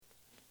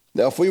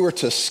Now, if we were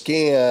to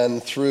scan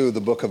through the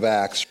book of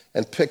Acts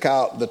and pick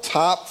out the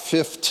top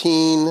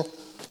 15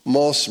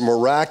 most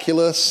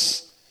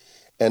miraculous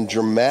and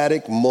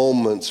dramatic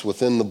moments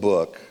within the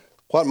book,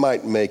 what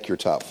might make your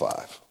top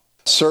 5?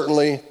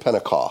 Certainly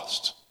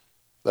Pentecost.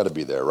 That'd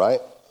be there, right?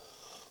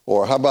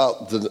 Or how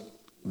about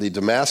the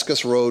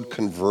Damascus Road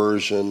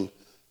conversion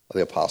of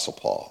the Apostle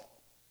Paul?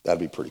 That'd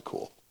be pretty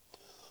cool.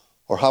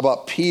 Or how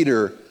about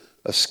Peter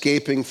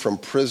escaping from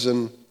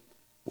prison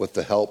with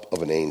the help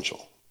of an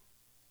angel?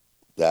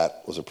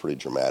 That was a pretty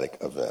dramatic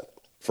event.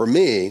 For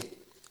me,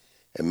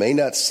 it may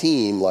not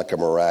seem like a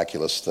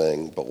miraculous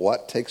thing, but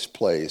what takes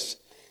place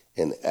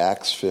in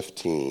Acts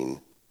 15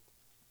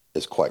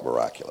 is quite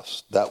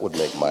miraculous. That would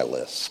make my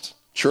list.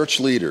 Church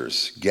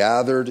leaders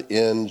gathered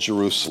in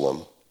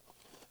Jerusalem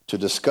to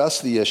discuss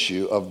the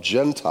issue of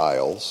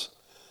Gentiles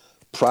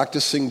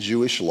practicing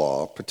Jewish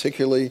law,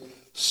 particularly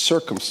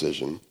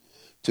circumcision,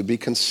 to be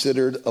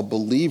considered a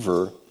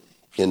believer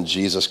in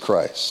Jesus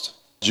Christ.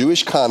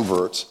 Jewish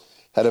converts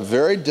had a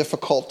very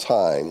difficult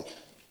time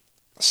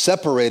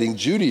separating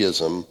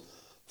Judaism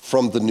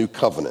from the new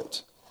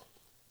covenant.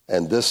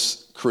 And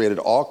this created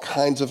all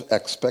kinds of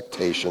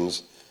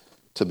expectations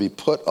to be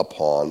put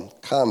upon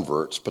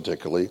converts,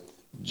 particularly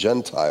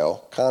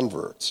Gentile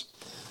converts.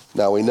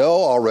 Now, we know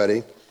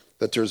already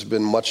that there's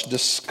been much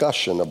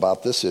discussion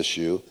about this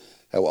issue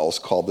at what was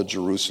called the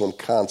Jerusalem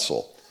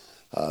Council.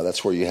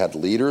 That's where you had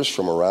leaders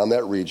from around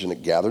that region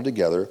that gathered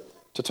together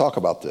to talk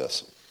about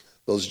this.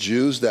 Those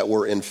Jews that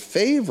were in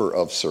favor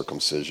of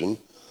circumcision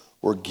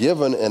were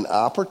given an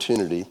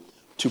opportunity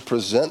to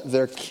present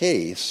their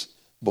case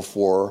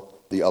before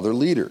the other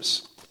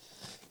leaders.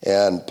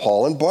 And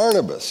Paul and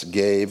Barnabas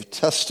gave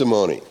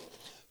testimony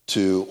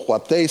to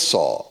what they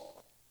saw.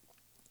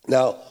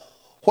 Now,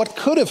 what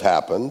could have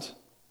happened,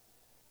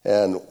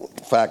 and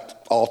in fact,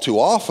 all too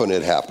often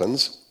it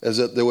happens, is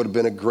that there would have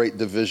been a great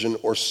division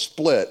or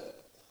split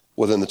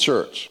within the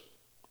church.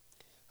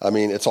 I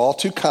mean, it's all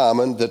too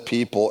common that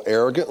people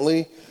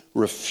arrogantly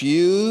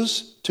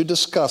refuse to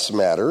discuss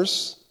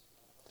matters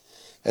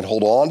and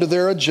hold on to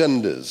their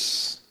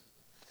agendas.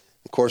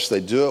 Of course, they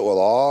do it with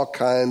all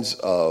kinds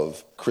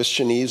of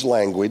Christianese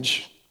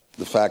language.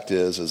 The fact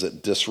is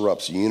it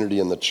disrupts unity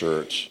in the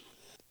church.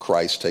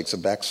 Christ takes a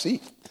back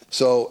seat.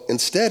 So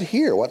instead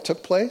here, what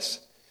took place?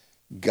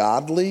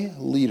 Godly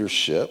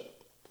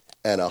leadership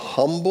and a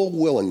humble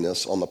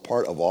willingness on the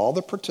part of all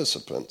the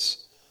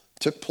participants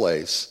took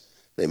place.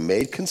 They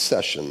made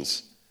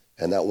concessions,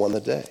 and that won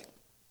the day.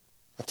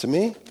 Now, to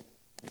me,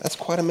 that's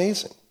quite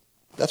amazing.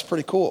 That's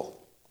pretty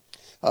cool.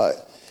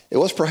 It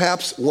was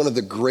perhaps one of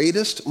the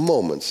greatest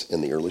moments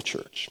in the early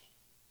church.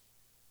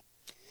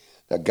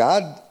 Now,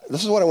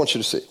 this is what I want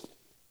you to see.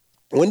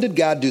 When did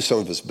God do some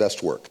of his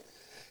best work?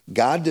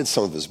 God did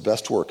some of his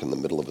best work in the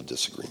middle of a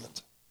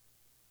disagreement.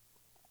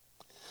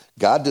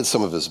 God did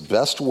some of his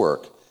best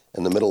work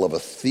in the middle of a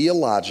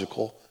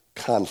theological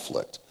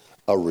conflict,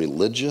 a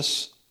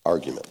religious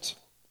argument.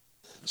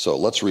 So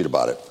let's read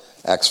about it.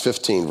 Acts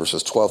 15,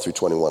 verses 12 through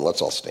 21.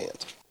 Let's all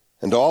stand.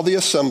 And all the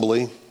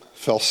assembly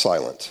fell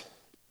silent,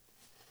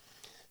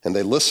 and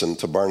they listened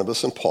to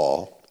Barnabas and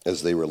Paul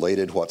as they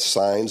related what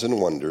signs and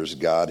wonders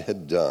God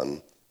had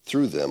done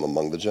through them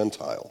among the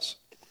Gentiles.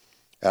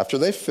 After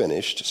they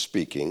finished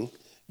speaking,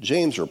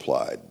 James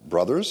replied,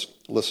 "Brothers,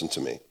 listen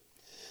to me.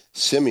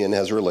 Simeon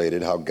has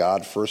related how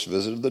God first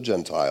visited the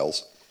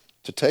Gentiles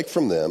to take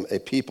from them a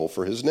people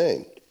for his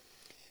name.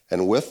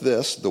 And with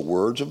this, the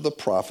words of the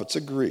prophets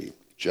agree,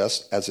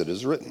 just as it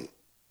is written.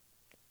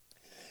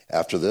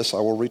 After this, I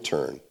will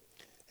return,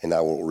 and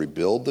I will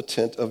rebuild the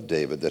tent of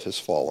David that has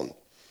fallen.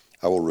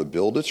 I will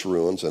rebuild its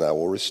ruins, and I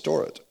will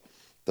restore it,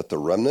 that the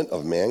remnant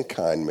of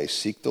mankind may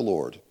seek the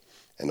Lord,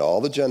 and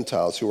all the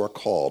Gentiles who are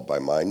called by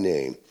my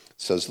name,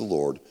 says the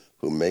Lord,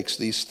 who makes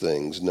these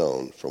things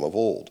known from of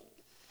old.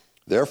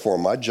 Therefore,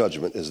 my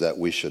judgment is that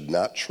we should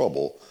not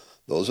trouble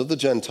those of the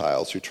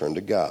Gentiles who turn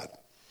to God,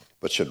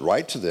 but should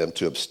write to them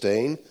to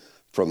abstain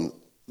from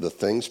the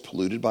things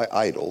polluted by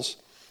idols,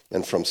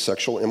 and from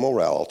sexual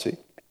immorality,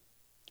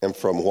 and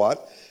from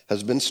what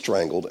has been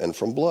strangled, and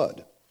from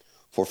blood.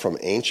 For from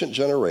ancient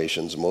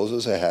generations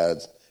Moses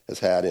has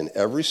had in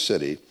every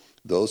city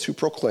those who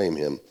proclaim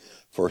him,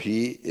 for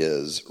he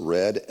is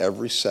read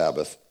every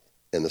Sabbath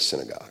in the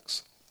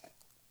synagogues."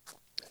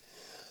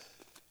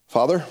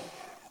 Father,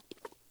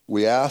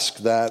 we ask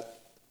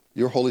that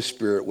your Holy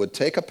Spirit would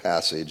take a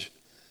passage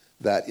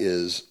that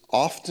is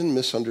often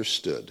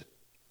misunderstood,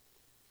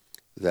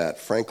 that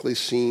frankly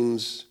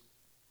seems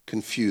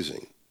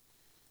confusing.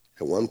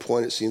 At one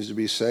point it seems to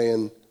be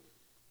saying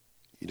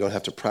you don't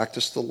have to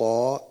practice the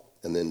law,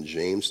 and then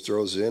James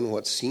throws in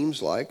what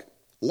seems like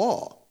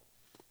law.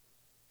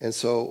 And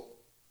so,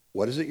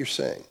 what is it you're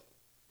saying?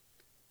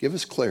 Give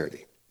us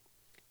clarity.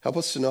 Help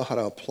us to know how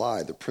to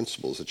apply the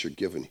principles that you're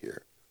given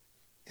here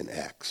in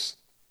Acts.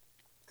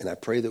 And I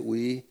pray that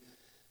we,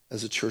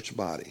 as a church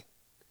body,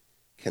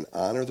 can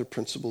honor the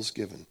principles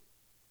given,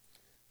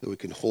 that we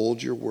can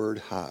hold your word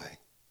high,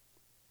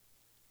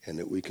 and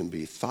that we can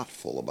be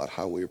thoughtful about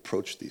how we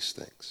approach these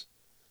things,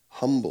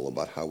 humble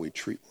about how we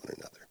treat one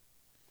another.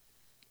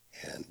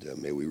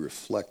 And may we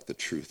reflect the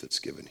truth that's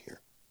given here.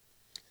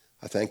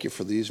 I thank you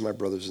for these, my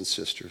brothers and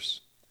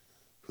sisters,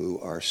 who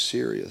are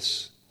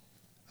serious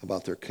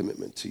about their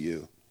commitment to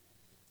you.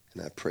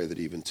 And I pray that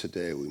even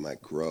today we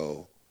might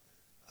grow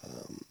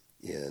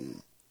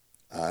in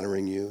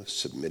honoring you,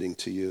 submitting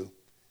to you,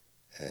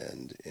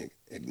 and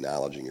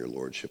acknowledging your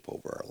lordship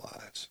over our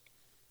lives.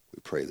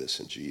 We pray this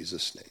in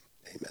Jesus' name.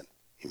 Amen.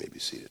 You may be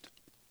seated.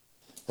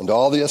 And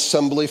all the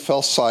assembly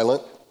fell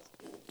silent,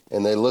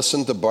 and they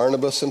listened to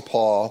Barnabas and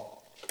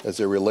Paul as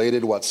they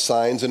related what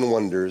signs and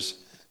wonders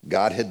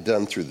God had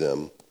done through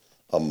them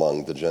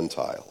among the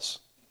Gentiles.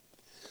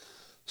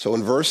 So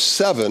in verse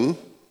 7,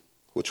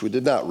 which we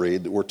did not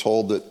read, we're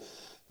told that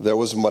there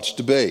was much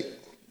debate.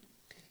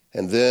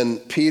 And then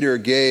Peter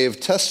gave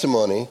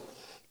testimony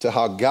to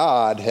how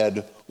God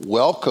had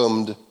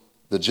welcomed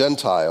the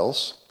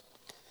Gentiles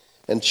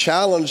and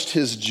challenged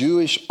his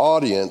Jewish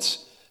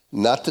audience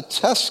not to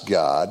test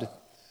God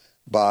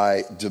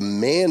by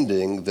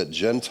demanding that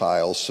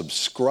Gentiles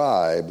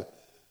subscribe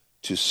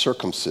to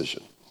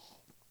circumcision.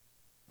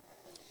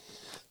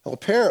 Well,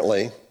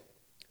 apparently,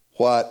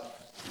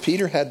 what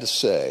Peter had to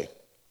say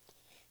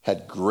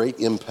had great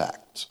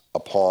impact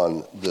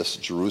upon this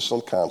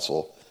Jerusalem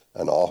council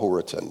and all who were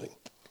attending.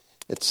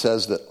 It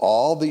says that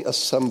all the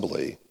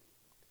assembly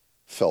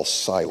fell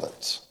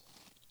silent.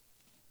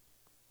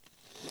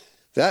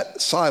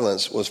 That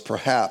silence was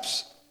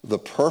perhaps the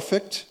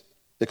perfect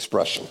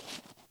expression.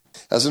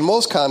 As in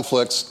most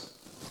conflicts,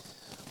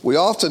 we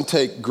often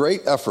take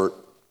great effort,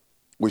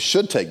 we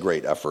should take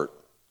great effort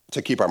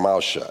to keep our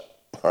mouths shut,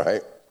 all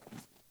right?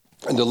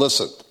 And to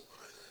listen,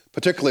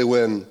 particularly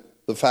when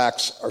the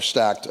facts are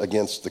stacked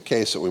against the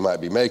case that we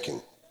might be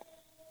making.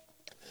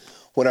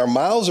 When our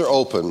mouths are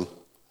open,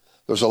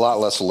 there's a lot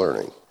less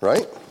learning,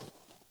 right?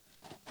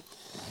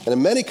 And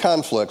in many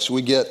conflicts,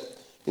 we get,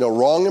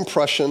 wrong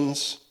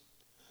impressions.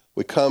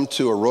 We come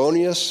to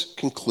erroneous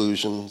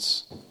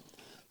conclusions.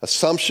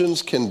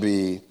 Assumptions can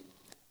be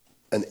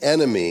an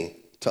enemy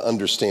to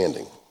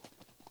understanding.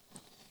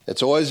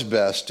 It's always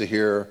best to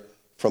hear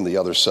from the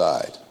other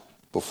side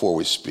before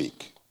we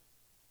speak.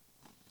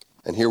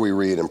 And here we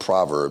read in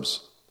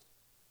Proverbs,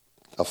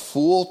 "A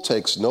fool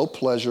takes no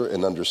pleasure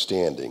in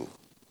understanding,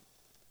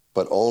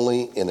 but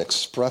only in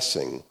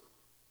expressing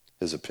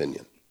his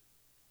opinion."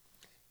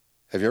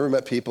 Have you ever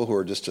met people who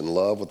are just in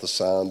love with the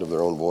sound of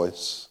their own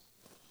voice?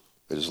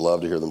 They just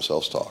love to hear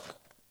themselves talk.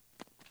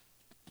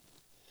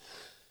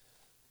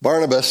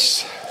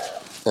 Barnabas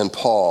and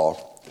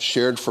Paul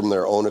shared from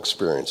their own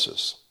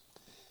experiences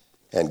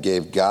and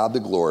gave God the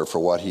glory for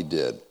what he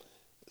did.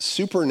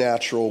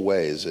 Supernatural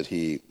ways that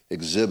he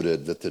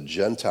exhibited that the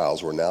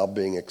Gentiles were now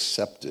being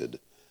accepted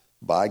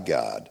by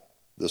God.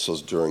 This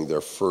was during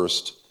their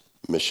first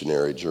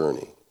missionary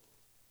journey.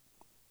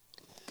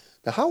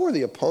 Now, how were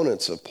the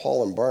opponents of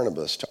Paul and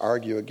Barnabas to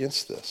argue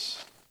against this?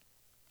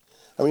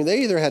 I mean,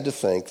 they either had to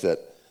think that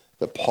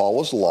Paul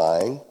was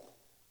lying,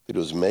 that he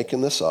was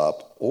making this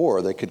up,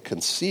 or they could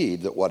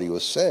concede that what he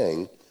was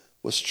saying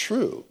was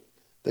true,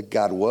 that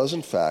God was,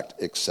 in fact,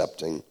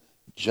 accepting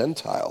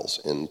Gentiles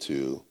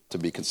to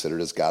be considered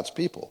as God's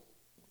people.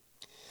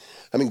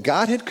 I mean,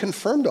 God had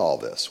confirmed all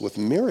this with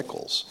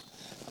miracles,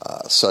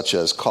 such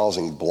as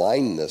causing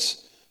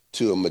blindness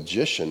to a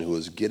magician who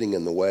was getting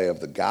in the way of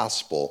the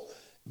gospel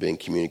being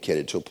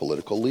communicated to a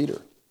political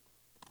leader.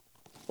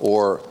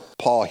 Or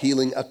Paul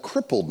healing a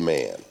crippled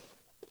man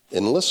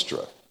in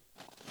Lystra.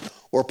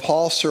 Or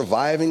Paul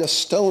surviving a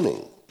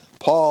stoning.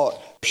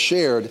 Paul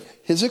shared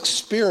his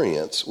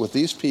experience with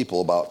these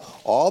people about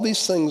all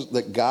these things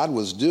that God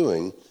was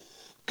doing,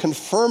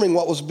 confirming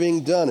what was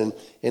being done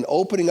and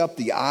opening up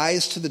the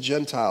eyes to the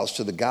Gentiles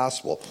to the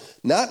gospel.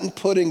 Not in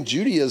putting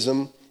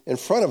Judaism in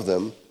front of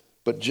them,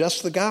 but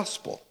just the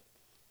gospel.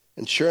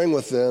 And sharing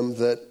with them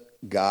that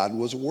God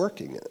was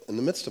working in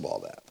the midst of all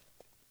that.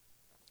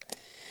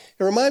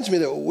 It reminds me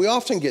that we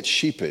often get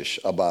sheepish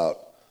about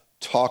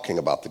talking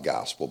about the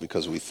gospel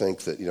because we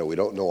think that, we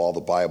don't know all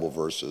the Bible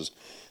verses.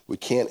 We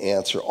can't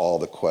answer all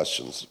the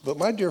questions. But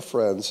my dear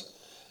friends,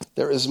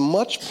 there is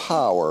much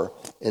power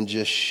in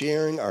just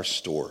sharing our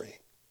story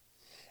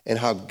and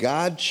how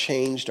God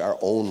changed our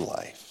own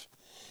life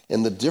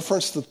and the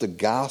difference that the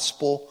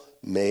gospel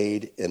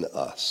made in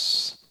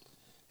us.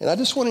 And I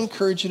just want to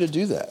encourage you to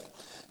do that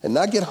and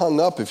not get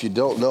hung up if you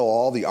don't know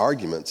all the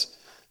arguments.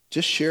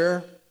 Just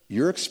share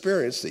your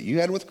experience that you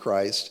had with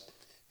Christ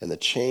and the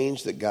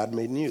change that God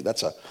made in you.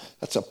 That's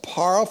a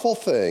powerful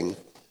thing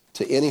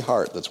to any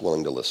heart that's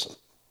willing to listen.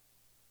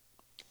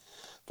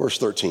 Verse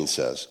 13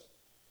 says,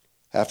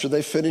 "After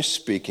they finished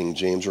speaking,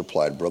 James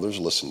replied, 'Brothers,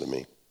 listen to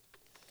me.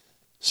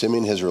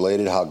 Simeon has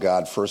related how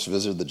God first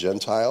visited the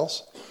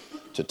Gentiles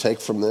to take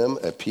from them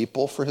a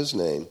people for his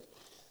name.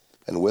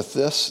 And with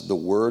this, the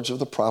words of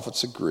the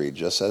prophets agree,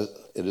 just as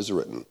it is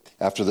written,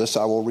 after this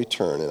I will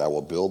return, and I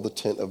will build the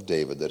tent of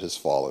David that has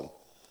fallen.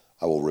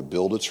 I will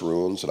rebuild its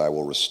ruins, and I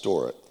will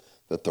restore it,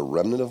 that the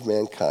remnant of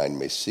mankind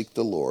may seek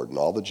the Lord, and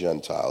all the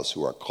Gentiles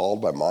who are called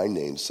by my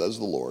name, says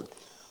the Lord,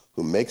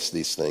 who makes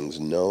these things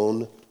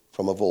known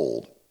from of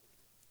old.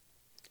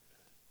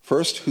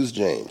 First, who's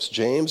James?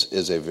 James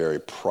is a very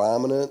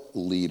prominent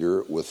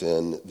leader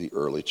within the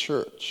early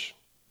church.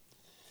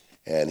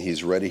 And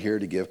he's ready here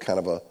to give kind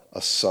of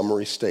a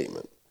summary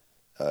statement.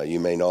 You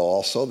may know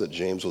also that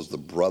James was the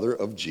brother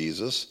of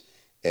Jesus,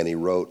 and he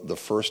wrote the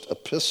first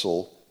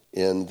epistle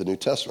in the New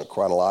Testament.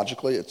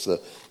 Chronologically, it's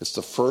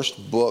the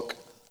first book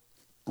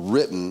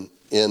written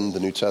in the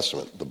New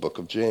Testament, the book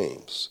of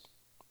James.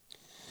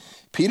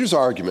 Peter's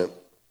argument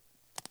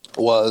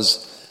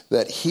was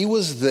that he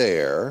was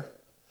there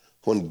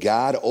when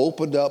God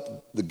opened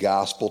up the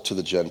gospel to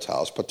the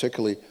Gentiles,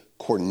 particularly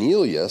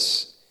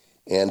Cornelius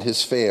and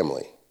his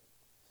family.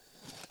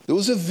 There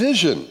was a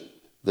vision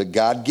that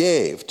God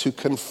gave to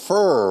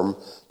confirm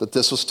that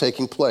this was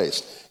taking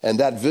place.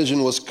 And that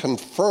vision was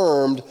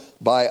confirmed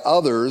by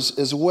others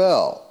as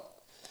well.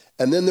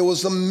 And then there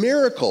was the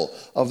miracle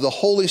of the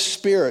Holy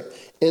Spirit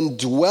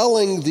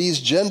indwelling these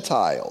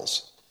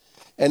Gentiles.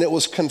 And it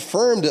was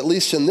confirmed, at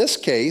least in this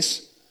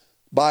case,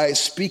 by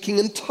speaking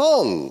in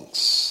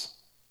tongues.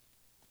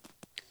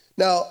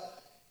 Now,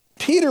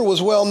 Peter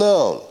was well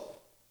known,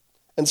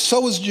 and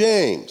so was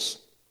James.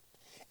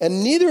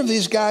 And neither of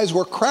these guys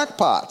were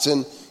crackpots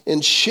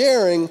in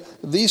sharing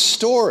these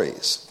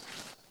stories.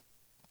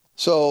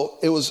 So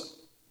it was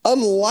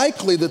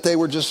unlikely that they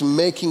were just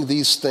making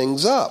these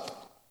things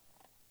up.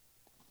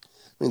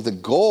 I mean, the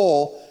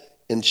goal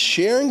in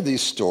sharing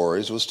these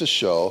stories was to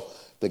show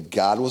that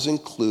God was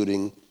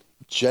including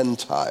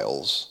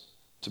Gentiles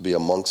to be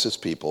amongst his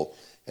people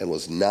and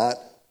was not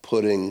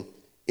putting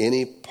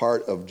any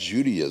part of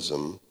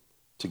Judaism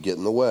to get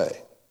in the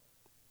way.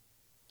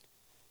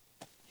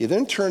 He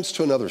then turns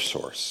to another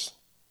source,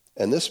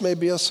 and this may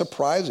be a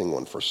surprising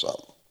one for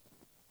some,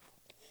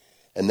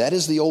 and that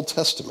is the Old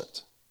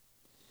Testament.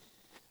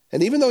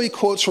 And even though he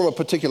quotes from a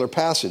particular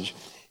passage,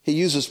 he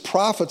uses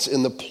prophets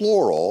in the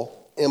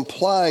plural,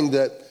 implying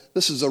that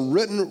this is a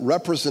written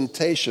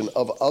representation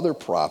of other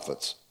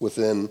prophets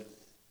within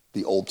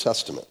the Old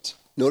Testament.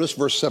 Notice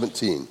verse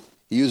 17.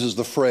 He uses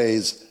the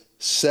phrase,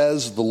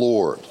 "says the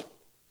Lord."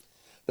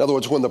 In other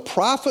words, when the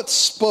prophets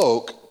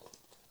spoke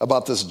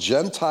about this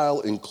Gentile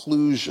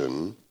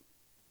inclusion,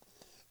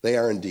 they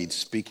are indeed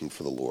speaking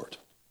for the Lord.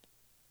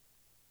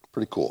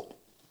 Pretty cool.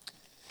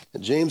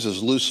 And James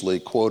is loosely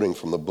quoting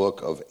from the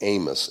book of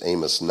Amos,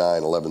 Amos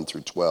 9:11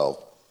 through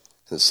 12.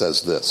 And it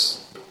says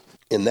this,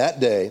 "In that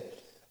day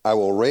I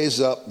will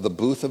raise up the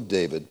booth of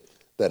David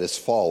that is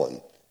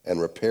fallen and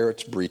repair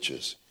its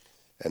breaches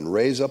and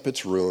raise up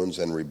its ruins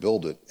and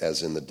rebuild it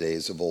as in the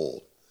days of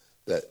old,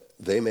 that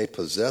they may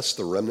possess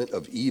the remnant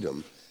of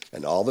Edom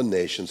and all the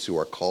nations who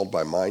are called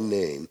by my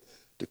name,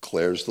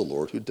 declares the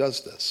Lord who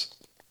does this."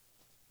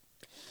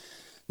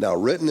 Now,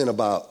 written in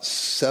about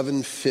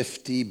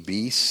 750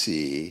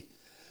 BC,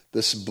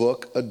 this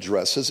book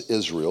addresses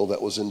Israel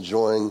that was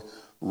enjoying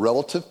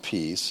relative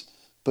peace,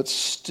 but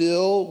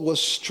still was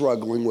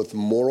struggling with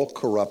moral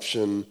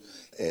corruption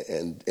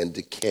and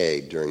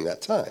decay during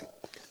that time.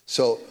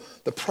 So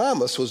the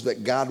promise was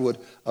that God would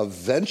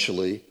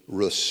eventually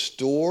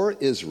restore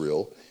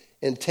Israel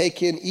and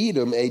take in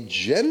Edom, a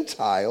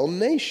Gentile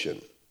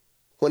nation.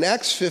 When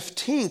Acts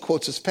 15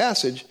 quotes this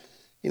passage,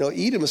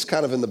 Edom is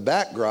kind of in the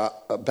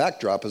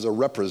backdrop as a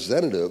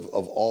representative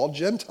of all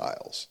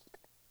Gentiles.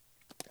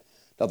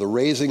 Now, the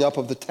raising up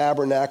of the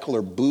tabernacle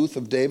or booth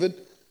of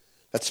David,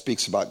 that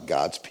speaks about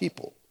God's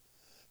people.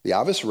 The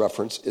obvious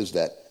reference is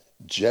that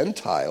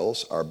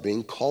Gentiles are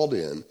being called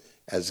in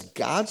as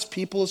God's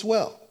people as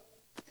well.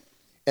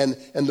 And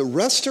the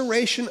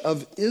restoration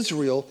of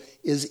Israel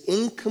is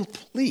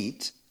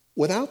incomplete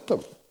without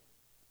them.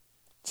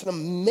 It's an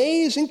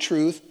amazing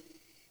truth.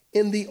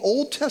 In the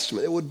Old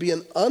Testament, it would be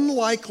an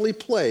unlikely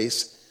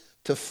place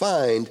to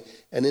find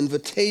an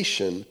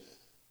invitation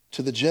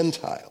to the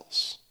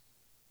Gentiles.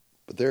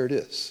 But there it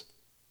is.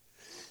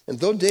 And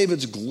though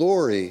David's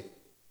glory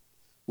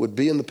would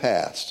be in the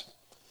past,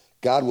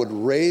 God would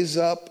raise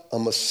up a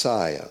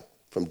Messiah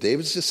from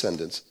David's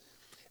descendants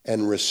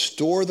and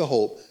restore the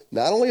hope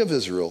not only of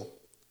Israel,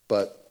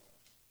 but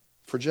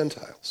for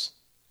Gentiles.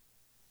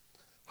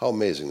 How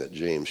amazing that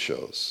James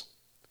shows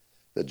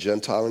that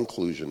Gentile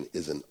inclusion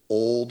is an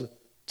Old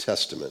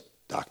Testament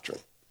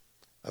doctrine.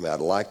 I mean, I'd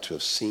like to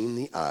have seen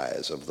the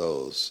eyes of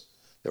those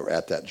that were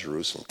at that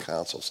Jerusalem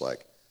council. It's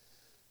like,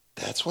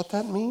 that's what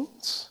that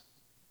means?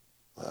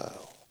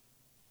 Wow.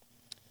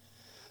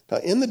 Now,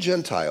 in the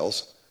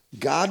Gentiles,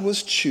 God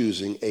was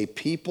choosing a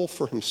people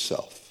for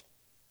himself.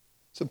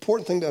 It's an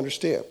important thing to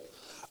understand.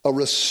 A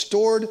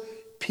restored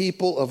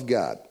people of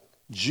God,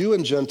 Jew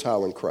and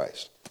Gentile in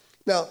Christ.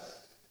 Now,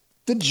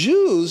 the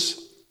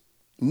Jews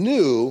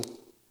knew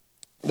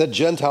that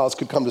Gentiles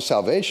could come to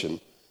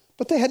salvation,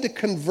 but they had to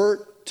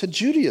convert to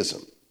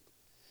Judaism.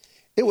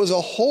 It was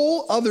a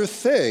whole other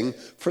thing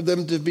for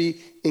them to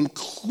be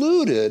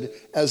included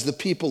as the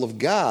people of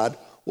God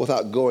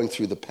without going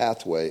through the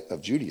pathway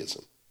of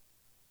Judaism.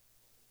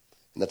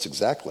 And that's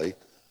exactly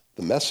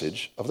the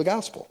message of the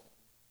gospel.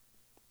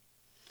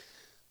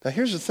 Now,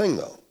 here's the thing,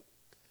 though.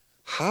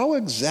 How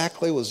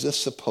exactly was this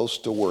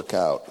supposed to work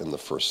out in the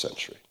first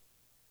century?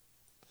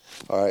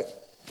 All right,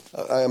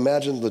 I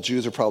imagine the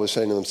Jews are probably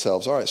saying to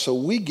themselves, all right, so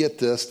we get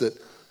this,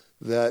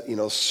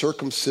 that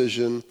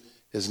circumcision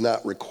is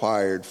not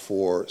required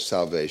for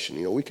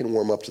salvation. We can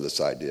warm up to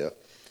this idea.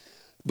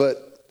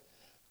 But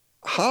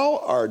how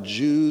are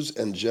Jews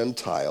and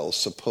Gentiles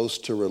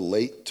supposed to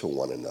relate to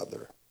one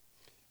another?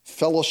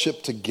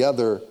 Fellowship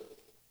together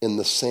in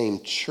the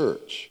same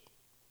church?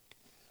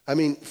 I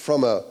mean,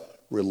 from a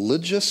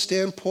religious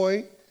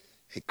standpoint,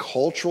 a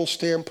cultural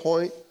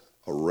standpoint,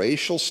 a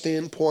racial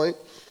standpoint,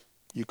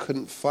 you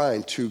couldn't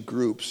find two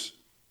groups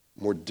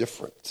more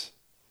different.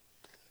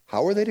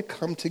 How are they to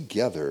come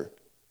together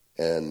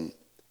and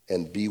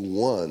be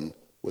one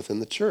within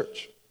the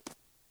church?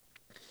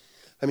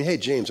 I mean, hey,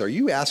 James, are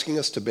you asking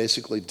us to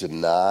basically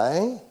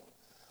deny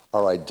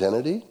our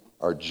identity,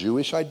 our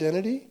Jewish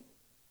identity?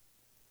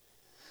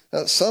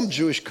 Now, some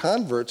Jewish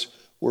converts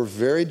were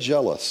very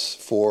jealous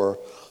for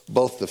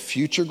both the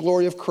future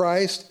glory of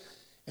Christ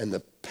and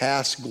the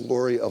past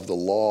glory of the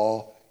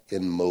law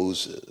in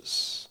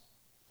Moses.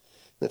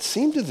 It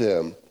seemed to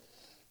them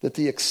that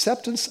the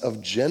acceptance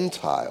of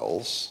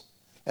Gentiles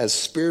as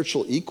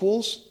spiritual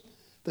equals,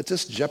 that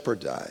this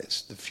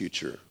jeopardized the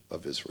future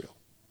of Israel.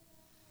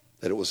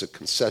 That it was a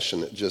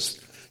concession that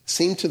just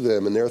seemed to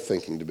them in their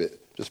thinking to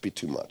just be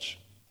too much.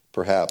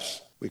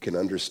 Perhaps we can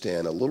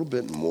understand a little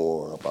bit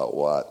more about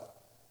what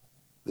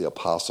the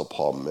Apostle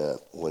Paul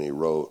meant when he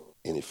wrote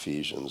in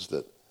Ephesians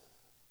that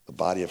the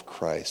body of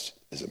Christ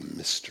is a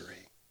mystery.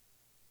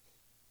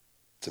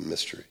 It's a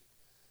mystery.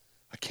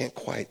 I can't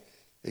quite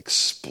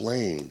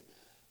explain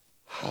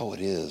how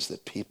it is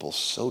that people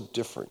so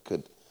different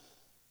could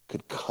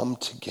come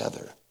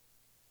together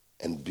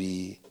and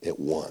be at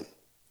one.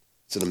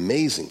 It's an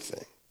amazing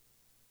thing.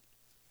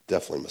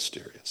 Definitely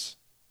mysterious.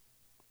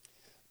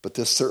 But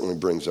this certainly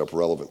brings up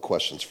relevant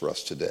questions for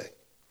us today.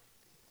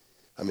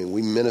 I mean,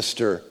 we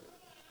minister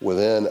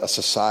within a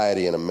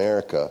society in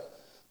America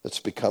that's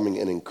becoming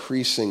an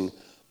increasing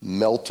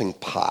melting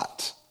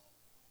pot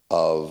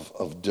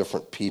of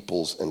different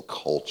peoples and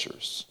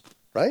cultures,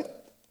 right?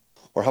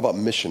 Or how about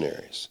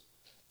missionaries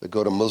that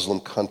go to Muslim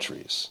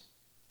countries?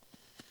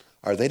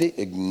 Are they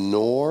to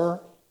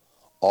ignore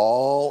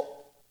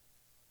all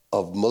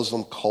of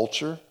Muslim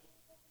culture?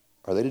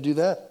 Are they to do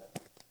that?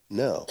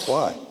 No.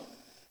 Why?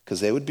 Because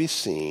they would be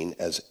seen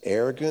as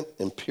arrogant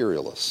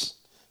imperialists,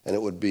 and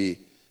it would be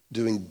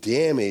doing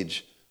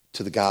damage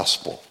to the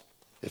gospel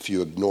if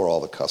you ignore all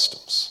the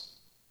customs.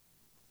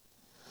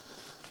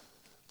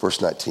 Verse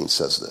 19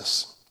 says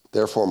this,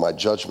 "Therefore my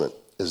judgment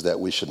is that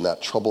we should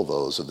not trouble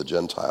those of the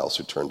Gentiles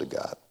who turn to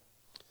God,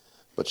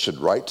 but should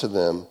write to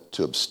them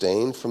to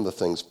abstain from the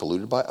things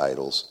polluted by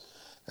idols,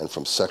 and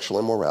from sexual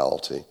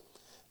immorality,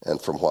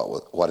 and from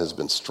what has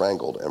been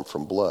strangled, and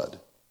from blood."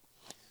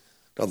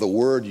 Now the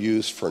word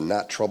used for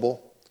not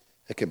trouble,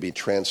 it can be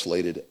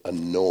translated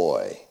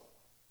annoy,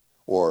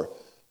 or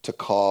to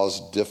cause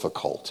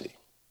difficulty.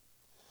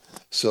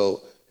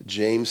 So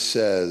James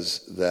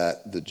says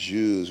that the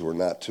Jews were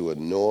not to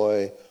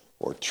annoy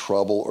or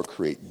trouble or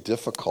create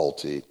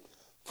difficulty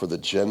for the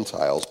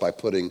Gentiles by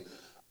putting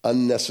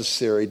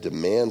unnecessary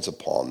demands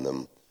upon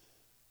them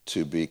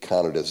to be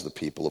counted as the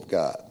people of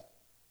God.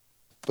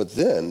 But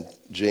then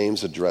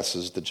James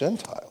addresses the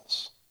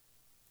Gentiles,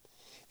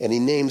 and he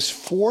names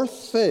 4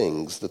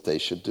 things that they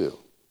should do.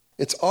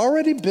 It's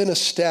already been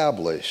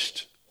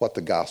established what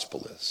the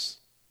gospel is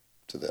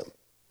to them.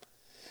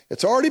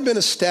 It's already been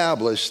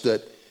established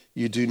that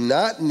you do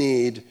not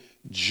need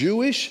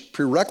Jewish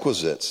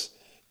prerequisites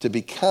to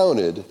be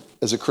counted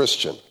as a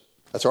Christian.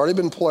 That's already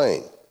been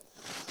plain.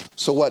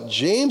 So what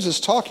James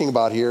is talking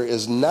about here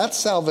is not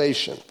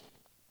salvation.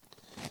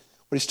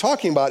 What he's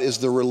talking about is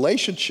the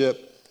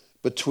relationship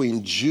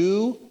between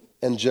Jew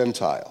and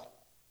Gentile.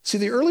 See,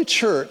 the early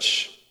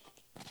church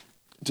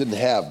didn't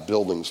have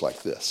buildings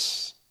like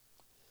this.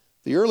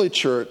 The early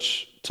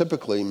church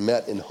typically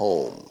met in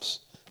homes,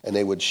 and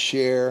they would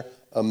share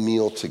a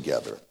meal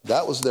together.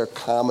 That was their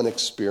common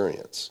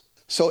experience.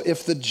 So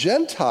if the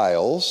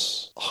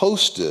Gentiles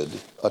hosted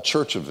a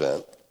church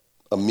event,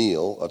 a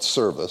meal, a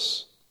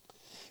service,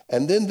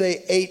 and then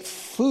they ate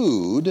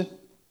food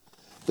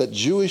that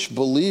Jewish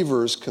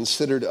believers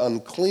considered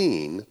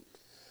unclean,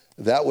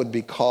 that would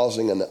be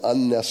causing an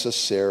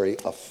unnecessary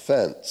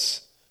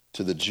offense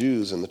to the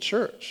Jews in the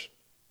church.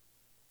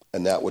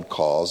 And that would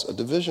cause a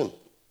division.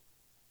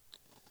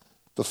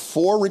 The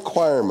 4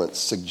 requirements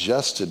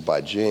suggested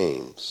by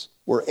James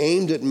were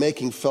aimed at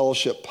making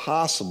fellowship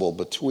possible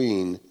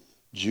between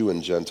Jew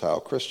and Gentile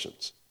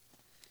Christians.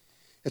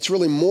 It's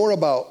really more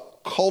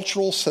about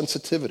cultural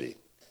sensitivity.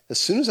 As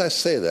soon as I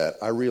say that,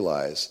 I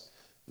realize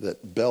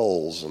that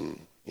bells and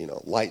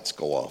lights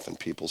go off in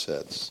people's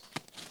heads.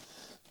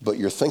 But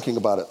you're thinking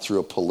about it through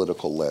a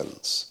political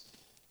lens,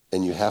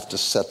 and you have to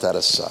set that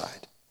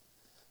aside.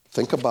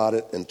 Think about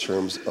it in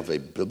terms of a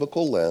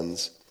biblical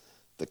lens,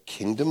 the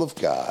kingdom of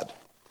God,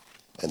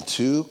 and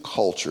 2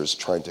 cultures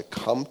trying to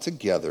come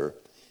together,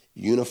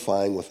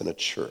 unifying within a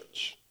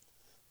church.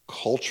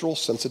 Cultural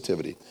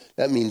sensitivity.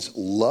 That means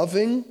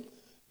loving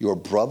your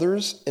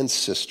brothers and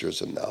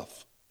sisters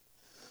enough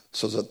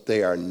so that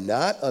they are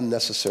not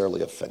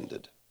unnecessarily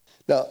offended.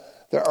 Now,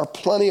 there are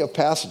plenty of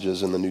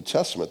passages in the New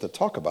Testament that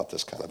talk about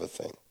this kind of a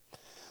thing.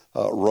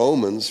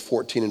 Romans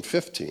 14 and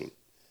 15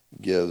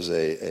 gives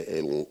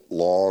a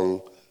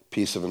long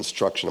piece of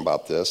instruction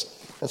about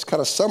this. It's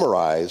kind of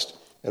summarized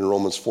in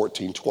Romans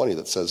 14:20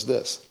 that says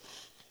this: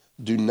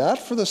 do not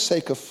for the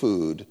sake of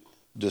food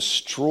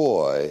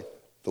destroy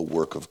the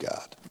work of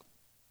God.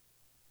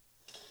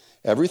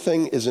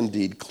 Everything is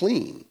indeed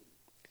clean.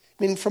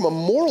 I mean, from a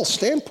moral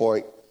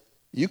standpoint,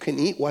 you can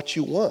eat what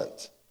you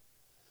want.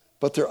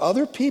 But there are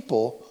other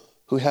people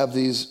who have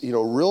these,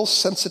 real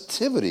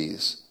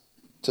sensitivities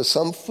to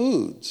some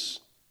foods,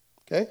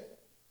 okay?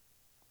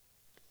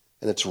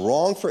 And it's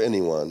wrong for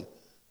anyone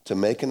to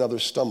make another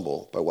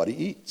stumble by what he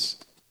eats.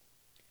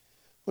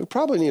 We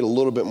probably need a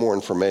little bit more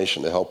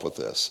information to help with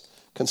this.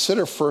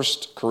 Consider 1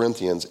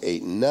 Corinthians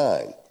 8 and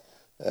 9.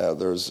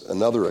 There's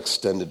another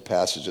extended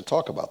passage to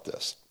talk about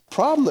this. The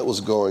problem that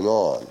was going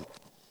on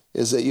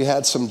is that you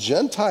had some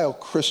Gentile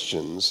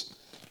Christians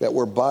that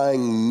were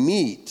buying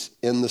meat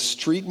in the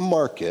street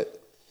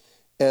market,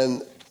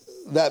 and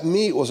that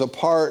meat was a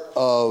part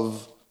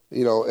of,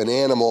 an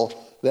animal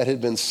that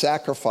had been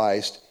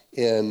sacrificed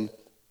in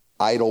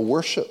idol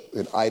worship,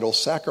 in idol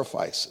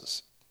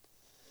sacrifices.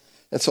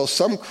 And so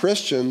some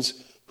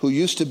Christians who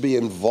used to be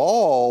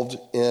involved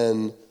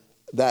in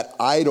that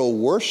idol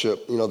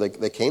worship,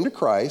 they came to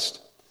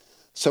Christ.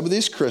 Some of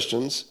these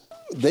Christians,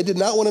 they did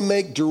not want to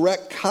make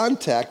direct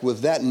contact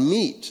with that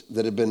meat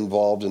that had been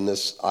involved in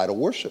this idol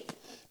worship,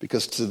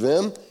 because to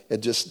them,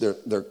 it just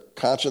their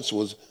conscience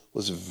was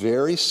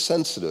very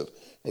sensitive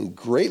and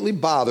greatly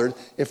bothered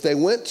if they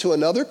went to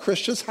another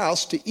Christian's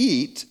house to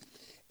eat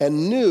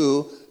and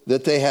knew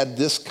that they had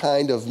this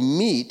kind of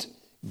meat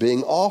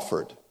being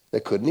offered. They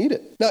couldn't eat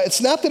it. Now,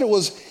 it's not that it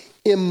was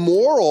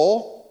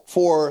immoral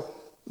for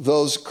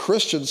those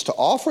Christians to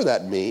offer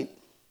that meat.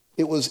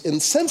 It was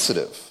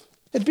insensitive.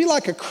 It'd be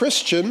like a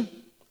Christian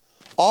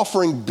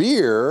offering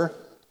beer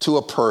to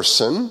a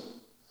person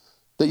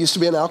that used to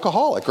be an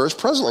alcoholic or is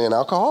presently an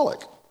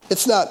alcoholic.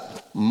 It's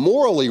not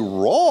morally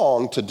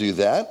wrong to do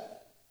that,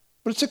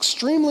 but it's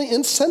extremely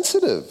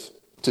insensitive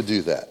to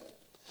do that.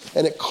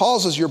 And it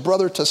causes your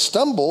brother to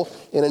stumble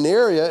in an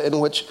area in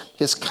which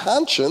his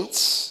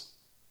conscience,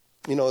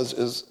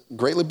 is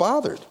greatly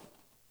bothered.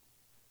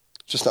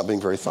 Just not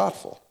being very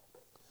thoughtful.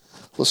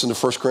 Listen to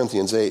 1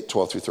 Corinthians 8,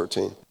 12 through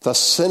 13. Thus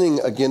sinning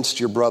against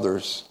your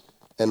brothers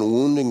and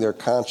wounding their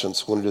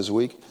conscience when it is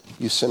weak,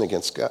 you sin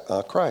against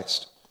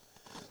Christ.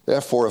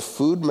 Therefore, if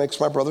food makes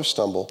my brother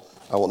stumble,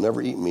 I will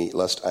never eat meat,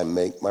 lest I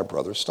make my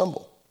brother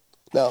stumble.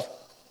 Now,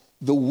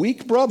 the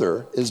weak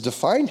brother is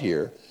defined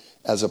here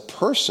as a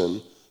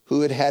person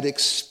who had had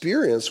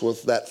experience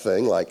with that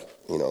thing, like,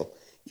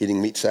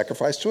 eating meat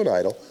sacrificed to an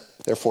idol.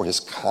 Therefore, his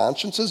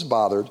conscience is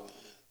bothered.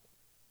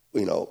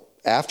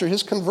 After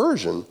his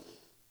conversion,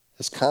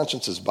 his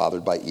conscience is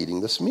bothered by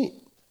eating this meat.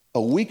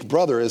 A weak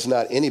brother is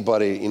not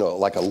anybody,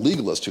 like a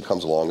legalist who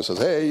comes along and says,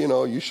 hey,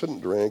 you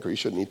shouldn't drink or you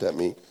shouldn't eat that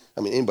meat.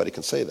 I mean, anybody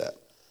can say that.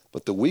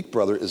 But the weak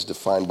brother is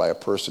defined by a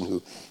person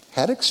who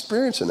had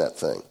experience in that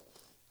thing.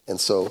 And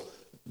so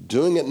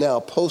doing it now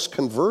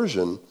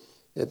post-conversion,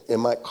 it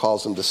might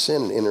cause them to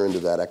sin and enter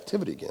into that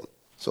activity again.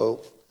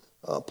 So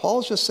Paul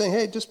is just saying,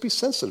 hey, just be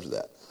sensitive to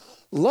that.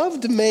 Love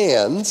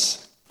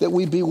demands that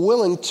we be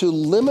willing to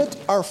limit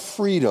our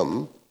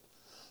freedom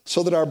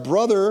so that our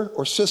brother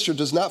or sister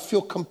does not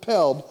feel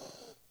compelled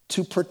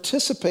to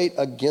participate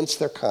against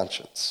their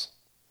conscience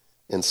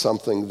in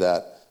something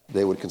that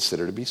they would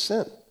consider to be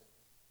sin.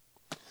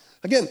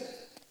 Again,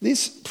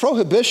 these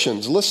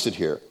prohibitions listed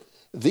here,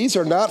 these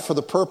are not for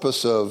the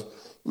purpose of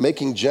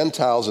making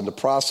Gentiles into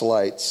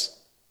proselytes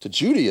to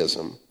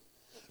Judaism,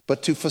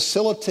 but to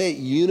facilitate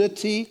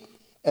unity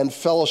and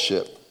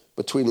fellowship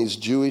between these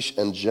Jewish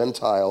and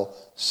Gentile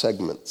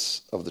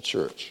segments of the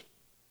church.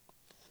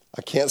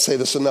 I can't say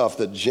this enough,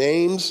 that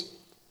James,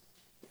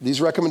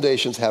 these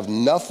recommendations have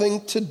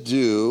nothing to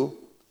do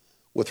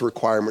with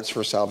requirements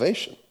for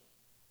salvation,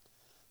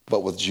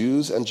 but with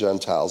Jews and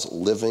Gentiles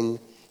living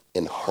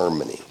in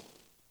harmony.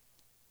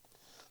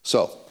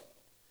 So,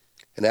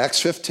 in Acts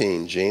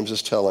 15, James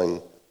is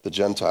telling the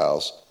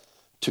Gentiles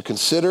to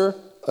consider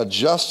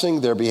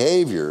adjusting their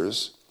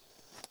behaviors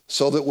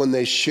so that when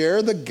they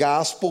share the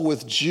gospel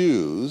with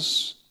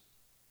Jews,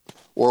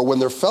 or when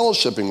they're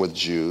fellowshipping with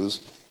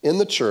Jews in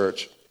the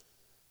church,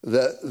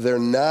 that they're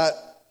not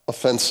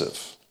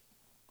offensive.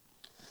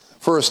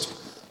 First,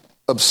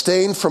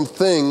 abstain from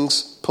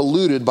things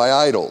polluted by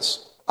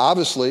idols.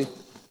 Obviously,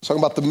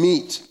 talking about the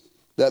meat.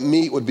 That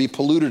meat would be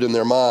polluted in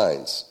their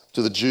minds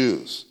to the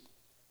Jews.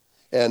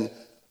 And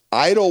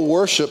idol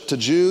worship to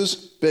Jews,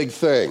 big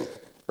thing,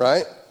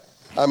 right?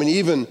 I mean,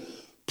 even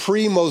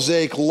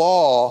pre-Mosaic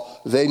law,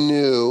 they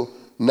knew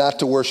not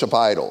to worship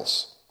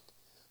idols.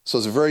 So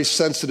it's a very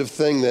sensitive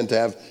thing then to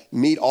have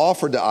meat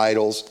offered to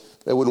idols.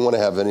 They wouldn't want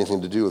to have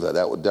anything to do with that.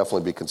 That would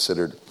definitely be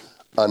considered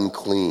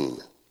unclean.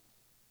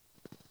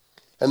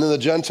 And then the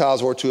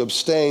Gentiles were to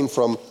abstain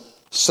from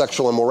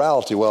sexual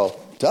immorality. Well,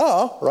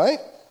 duh, right?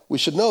 We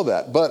should know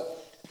that. But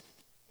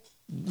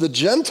The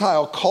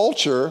Gentile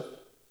culture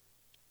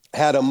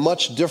had a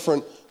much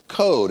different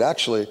code,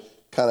 actually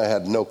kind of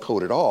had no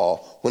code at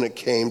all when it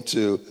came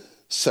to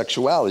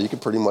sexuality. You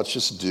could pretty much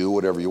just do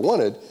whatever you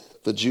wanted.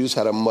 The Jews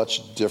had a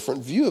much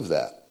different view of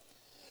that.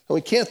 And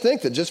we can't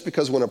think that just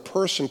because when a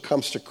person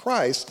comes to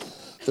Christ,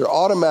 they're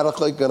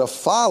automatically going to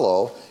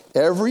follow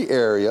every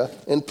area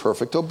in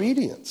perfect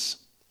obedience.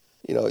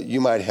 You know,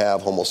 you might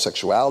have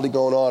homosexuality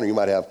going on, or you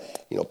might have,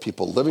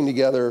 people living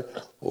together,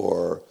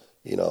 or,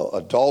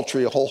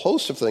 adultery, a whole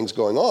host of things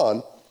going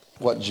on.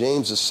 What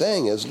James is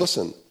saying is,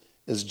 listen,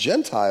 as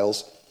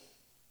Gentiles,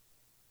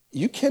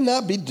 you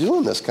cannot be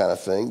doing this kind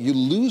of thing. You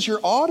lose your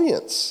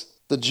audience.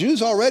 The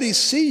Jews already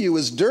see you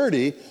as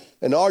dirty,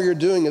 and all you're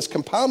doing is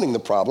compounding the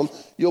problem.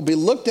 You'll be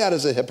looked at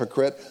as a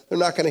hypocrite. They're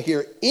not going to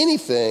hear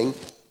anything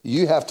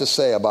you have to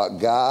say about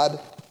God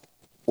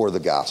or the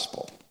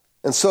gospel.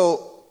 And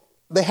so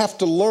they have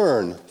to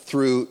learn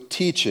through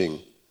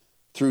teaching,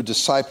 through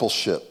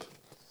discipleship,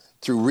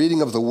 through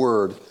reading of the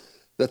word,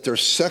 that their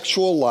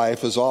sexual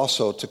life is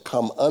also to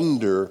come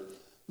under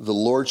the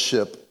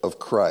lordship of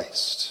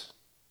Christ.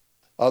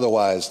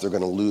 Otherwise, they're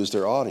going to lose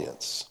their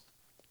audience.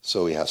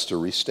 So he has to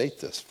restate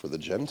this for the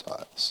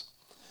Gentiles.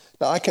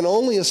 Now, I can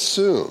only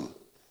assume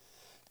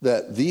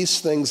that these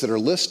things that are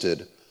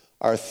listed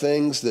are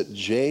things that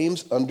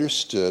James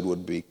understood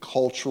would be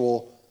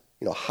cultural,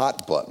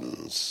 hot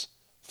buttons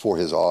for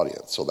his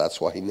audience. So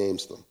that's why he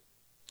names them.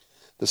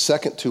 The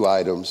second two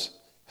items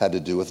had to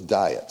do with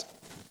diet.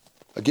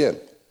 Again,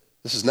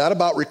 this is not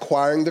about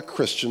requiring the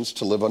Christians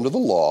to live under the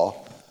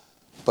law,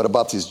 but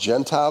about these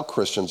Gentile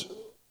Christians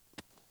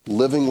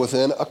living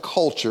within a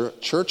culture,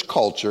 church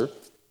culture,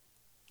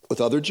 with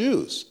other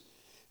Jews,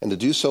 and to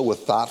do so with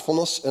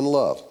thoughtfulness and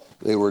love.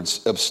 They would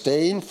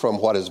abstain from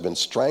what has been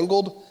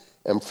strangled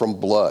and from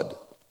blood.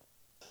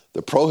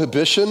 The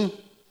prohibition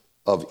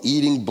of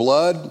eating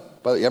blood.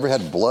 You ever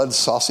had blood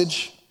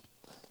sausage?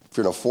 If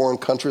you're in a foreign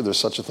country, there's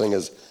such a thing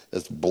as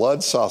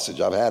blood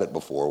sausage. I've had it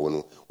before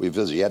when we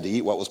visited. You had to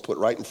eat what was put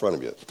right in front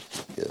of you.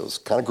 It was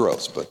kind of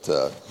gross, but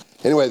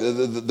anyway,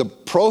 the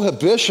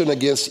prohibition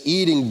against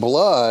eating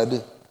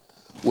blood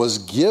was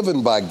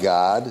given by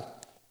God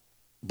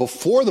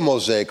before the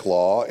Mosaic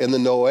law in the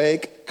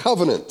Noahic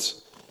covenant.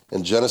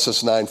 In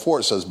Genesis 9:4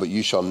 it says, "But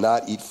you shall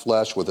not eat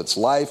flesh with its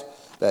life,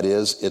 that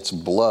is, its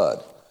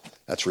blood."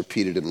 That's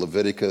repeated in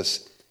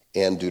Leviticus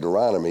and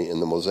Deuteronomy in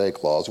the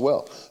Mosaic law as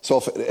well.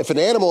 So if an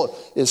animal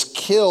is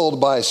killed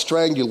by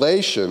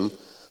strangulation,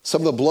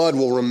 some of the blood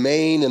will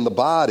remain in the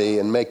body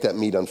and make that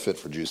meat unfit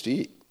for Jews to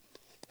eat.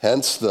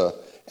 Hence the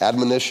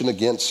admonition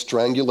against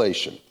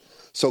strangulation.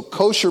 So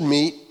kosher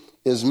meat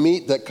is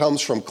meat that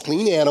comes from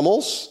clean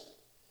animals,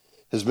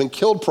 has been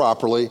killed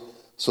properly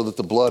so that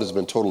the blood has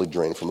been totally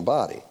drained from the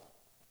body.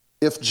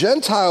 If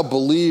Gentile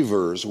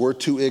believers were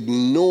to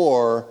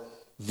ignore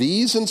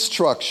these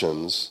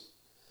instructions,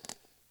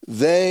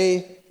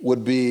 they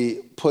would be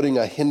putting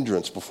a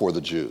hindrance before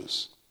the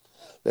Jews.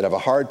 They'd have a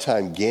hard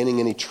time gaining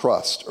any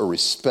trust or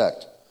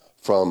respect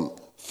from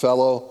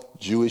fellow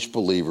Jewish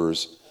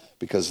believers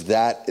because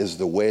that is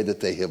the way that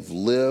they have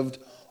lived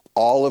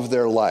all of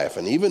their life.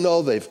 And even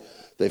though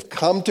they've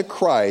come to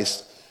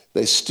Christ,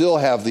 they still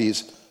have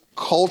these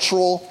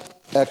cultural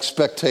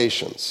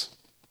expectations.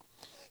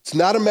 It's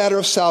not a matter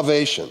of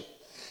salvation.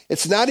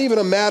 It's not even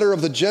a matter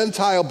of the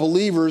Gentile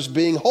believers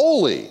being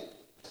holy,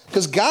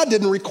 because God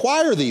didn't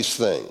require these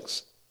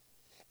things.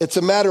 It's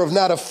a matter of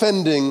not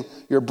offending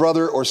your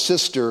brother or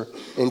sister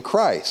in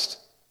Christ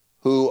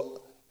who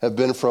have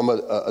been from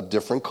a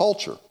different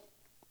culture.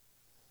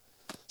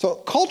 So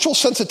cultural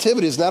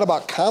sensitivity is not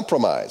about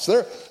compromise.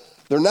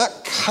 They're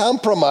not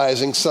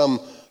compromising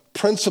some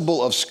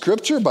principle of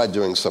Scripture by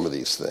doing some of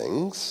these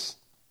things.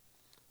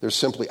 They're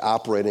simply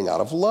operating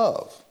out of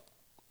love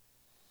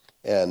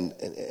and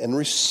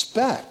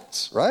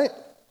respect, right?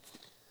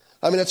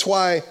 I mean, that's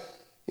why,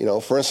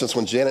 for instance,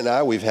 when Janet and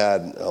I, we've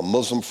had a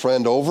Muslim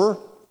friend over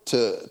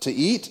to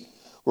eat,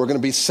 we're going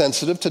to be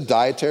sensitive to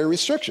dietary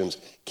restrictions.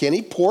 Can't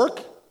eat pork.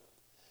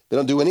 They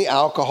don't do any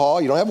alcohol.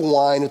 You don't have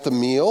wine at the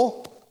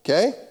meal,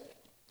 okay?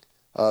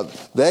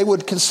 They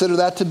would consider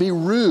that to be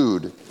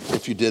rude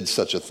if you did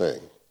such a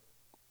thing.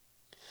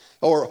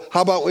 Or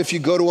how about if you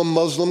go to a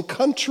Muslim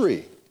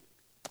country?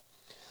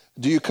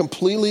 Do you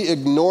completely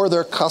ignore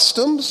their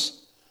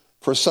customs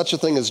for such a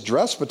thing as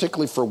dress,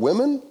 particularly for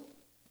women?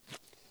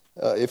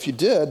 If you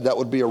did, that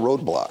would be a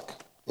roadblock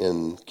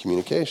in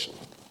communication.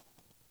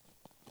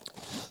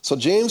 So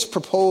James'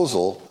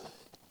 proposal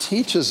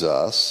teaches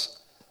us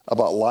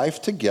about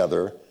life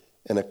together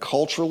in a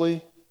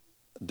culturally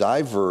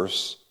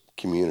diverse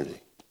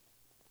community.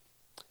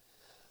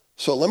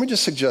 So let me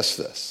just suggest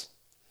this,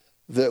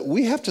 that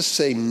we have to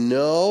say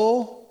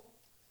no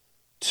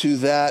to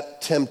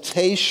that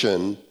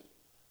temptation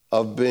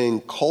of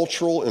being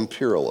cultural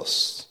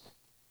imperialists,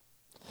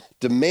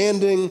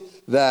 demanding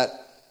that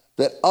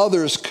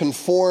others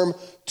conform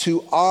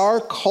to our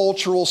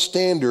cultural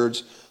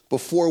standards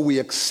before we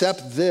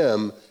accept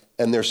them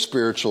and their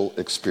spiritual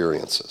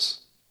experiences.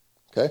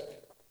 Okay?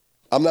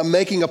 I'm not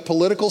making a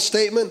political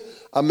statement.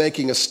 I'm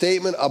making a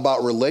statement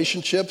about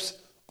relationships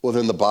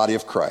within the body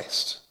of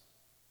Christ.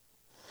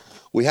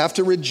 We have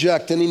to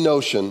reject any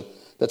notion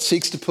that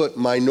seeks to put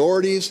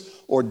minorities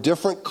or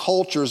different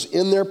cultures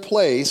in their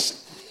place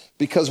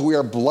because we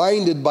are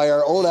blinded by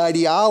our own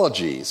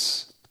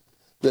ideologies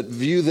that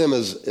view them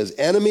as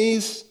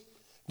enemies,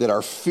 that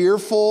are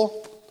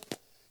fearful,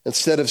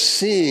 instead of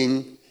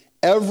seeing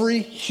every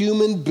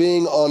human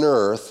being on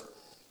earth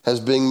as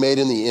being made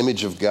in the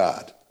image of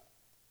God.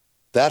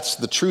 That's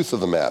the truth of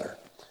the matter.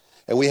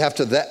 And we have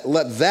to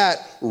let that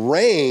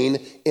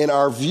reign in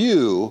our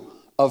view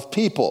of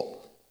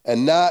people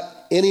and not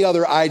any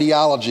other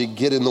ideology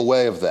get in the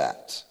way of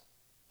that.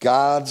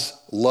 God's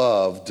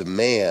love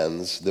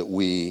demands that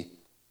we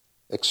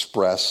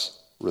express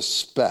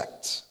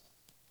respect.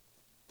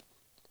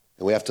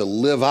 And we have to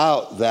live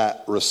out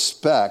that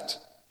respect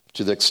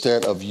to the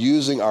extent of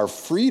using our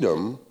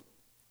freedom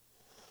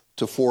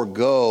to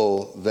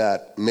forego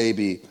that may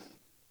be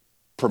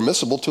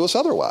permissible to us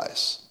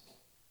otherwise.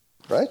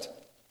 Right?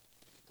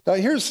 Now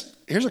here's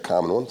a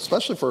common one,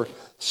 especially for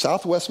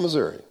Southwest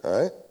Missouri,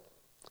 all right?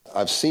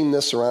 I've seen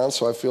this around,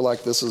 so I feel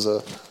like this is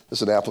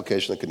an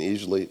application that can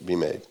easily be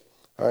made.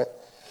 All right?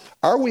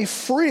 Are we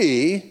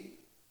free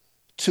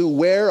to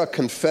wear a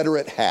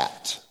Confederate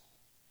hat?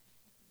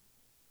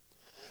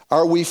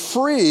 Are we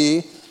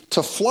free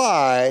to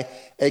fly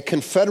a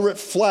Confederate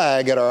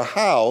flag at our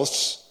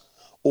house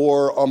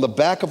or on the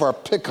back of our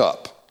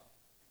pickup?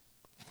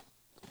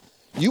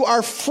 You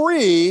are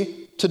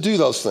free to do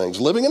those things.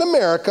 Living in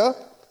America,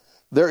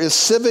 there is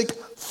civic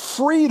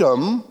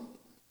freedom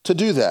to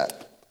do that.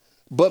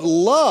 But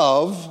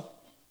love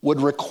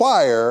would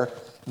require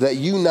that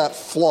you not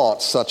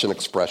flaunt such an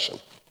expression.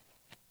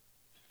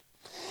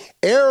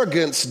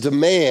 Arrogance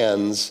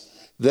demands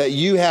that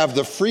you have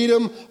the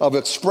freedom of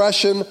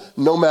expression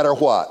no matter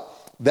what.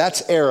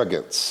 That's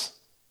arrogance.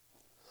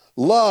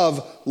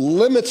 Love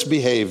limits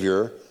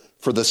behavior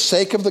for the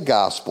sake of the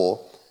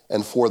gospel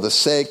and for the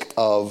sake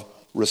of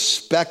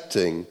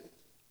respecting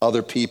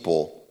other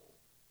people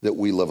that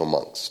we live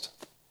amongst.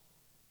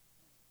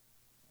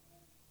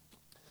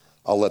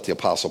 I'll let the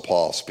Apostle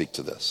Paul speak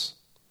to this.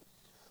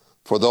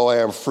 For though I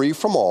am free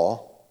from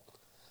all,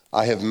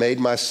 I have made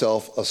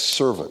myself a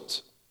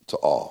servant to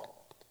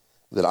all,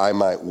 that I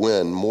might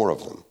win more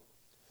of them.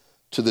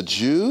 To the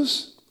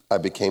Jews, I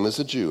became as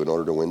a Jew in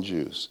order to win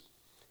Jews.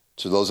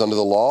 To those under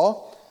the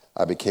law,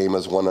 I became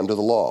as one under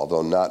the law,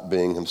 though not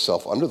being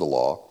himself under the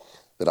law,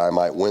 that I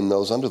might win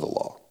those under the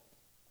law.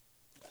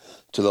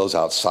 To those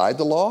outside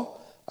the law,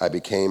 I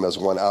became as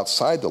one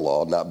outside the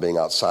law, not being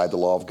outside the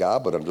law of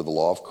God, but under the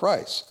law of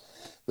Christ,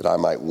 that I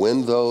might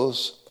win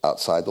those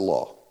outside the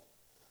law.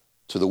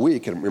 To the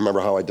weak, and remember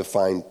how I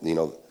defined,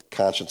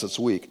 conscience that's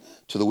weak.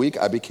 To the weak,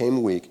 I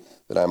became weak,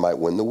 that I might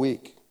win the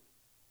weak.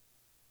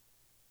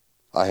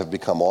 I have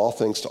become all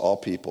things to all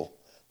people,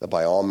 that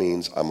by all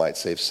means I might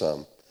save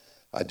some.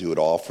 I do it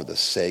all for the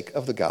sake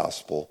of the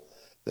gospel,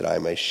 that I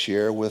may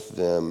share with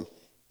them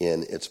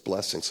in its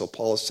blessing. So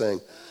Paul is saying,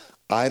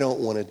 I don't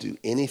want to do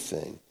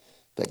anything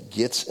that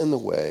gets in the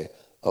way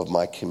of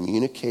my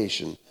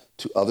communication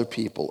to other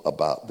people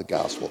about the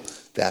gospel.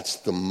 That's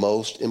the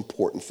most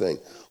important thing.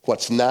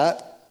 What's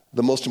not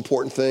the most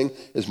important thing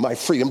is my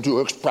freedom to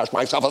express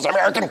myself as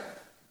American.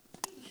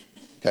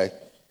 Okay?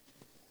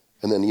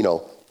 And then,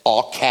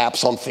 all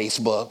caps on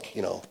Facebook,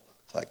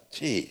 it's like,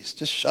 geez,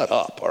 just shut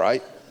up, all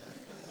right?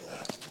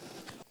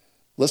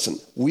 Listen,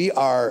 we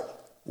are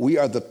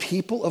the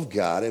people of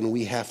God, and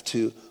we have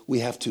to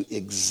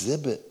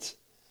exhibit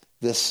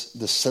this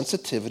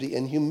sensitivity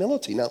and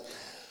humility. Now,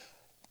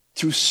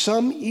 through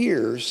some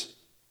ears,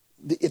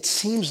 it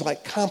seems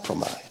like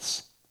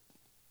compromise.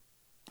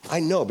 I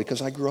know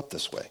because I grew up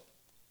this way,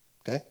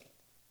 okay?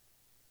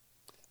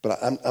 But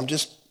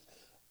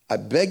I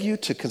beg you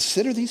to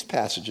consider these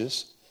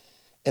passages,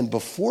 and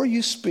before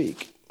you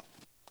speak,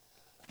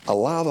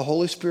 allow the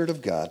Holy Spirit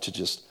of God to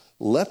just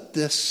let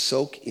this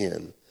soak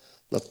in.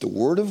 Let the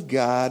Word of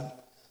God,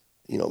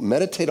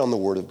 meditate on the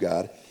Word of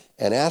God,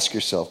 and ask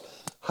yourself,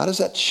 how does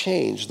that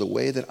change the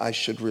way that I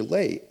should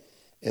relate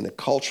in a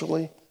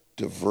culturally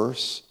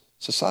diverse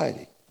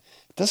society?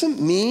 It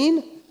doesn't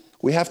mean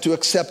we have to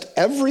accept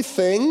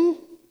everything.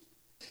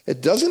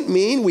 It doesn't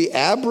mean we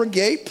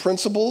abrogate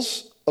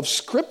principles of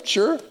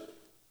Scripture.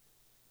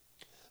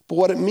 But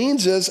what it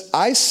means is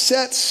I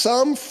set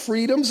some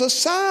freedoms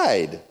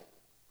aside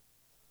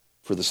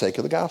for the sake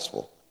of the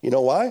gospel. You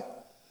know why?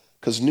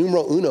 Because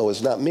numero uno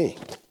is not me.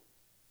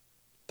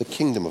 The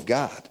kingdom of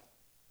God,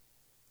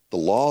 the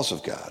laws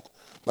of God,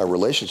 my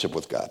relationship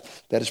with God,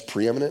 that is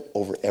preeminent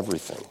over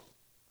everything.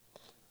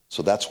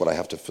 So that's what I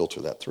have to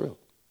filter that through.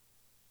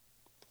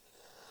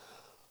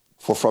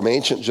 For from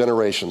ancient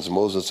generations,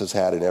 Moses has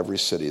had in every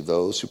city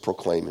those who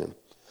proclaim him,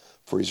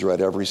 for he's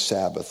read every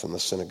Sabbath in the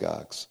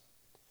synagogues.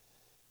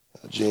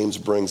 James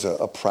brings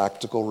a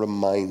practical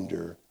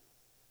reminder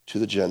to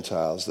the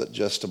Gentiles that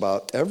just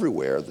about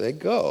everywhere they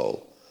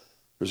go,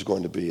 there's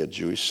going to be a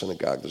Jewish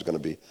synagogue. There's going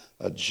to be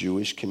a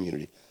Jewish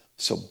community.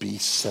 So be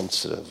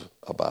sensitive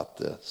about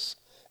this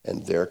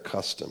and their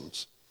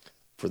customs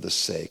for the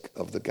sake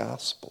of the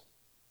gospel.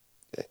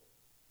 Okay?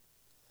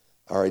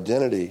 Our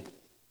identity,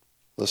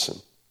 listen,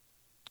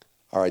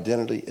 our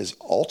identity is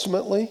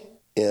ultimately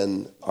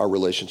in our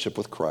relationship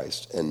with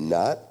Christ and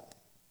not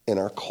in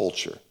our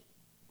culture.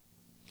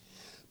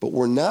 But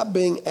we're not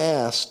being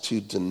asked to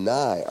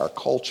deny our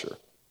culture.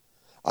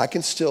 I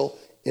can still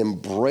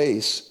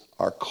embrace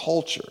our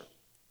culture.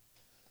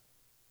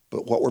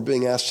 But what we're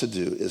being asked to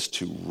do is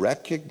to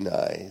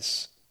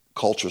recognize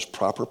culture's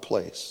proper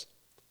place,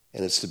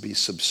 and it's to be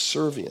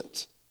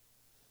subservient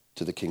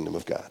to the kingdom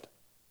of God.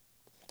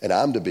 And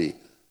I'm to be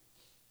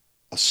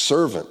a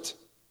servant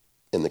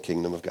in the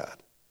kingdom of God.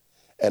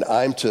 And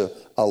I'm to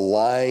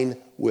align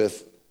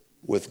with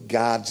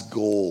God's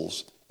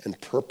goals and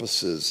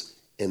purposes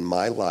in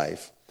my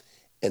life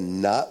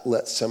and not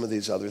let some of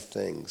these other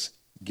things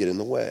get in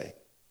the way.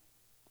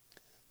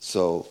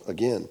 So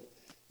again,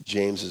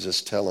 James is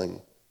just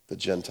telling the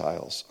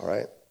Gentiles, all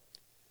right,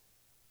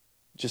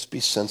 just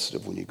be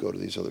sensitive when you go to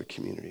these other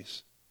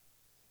communities.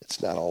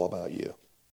 It's not all about you.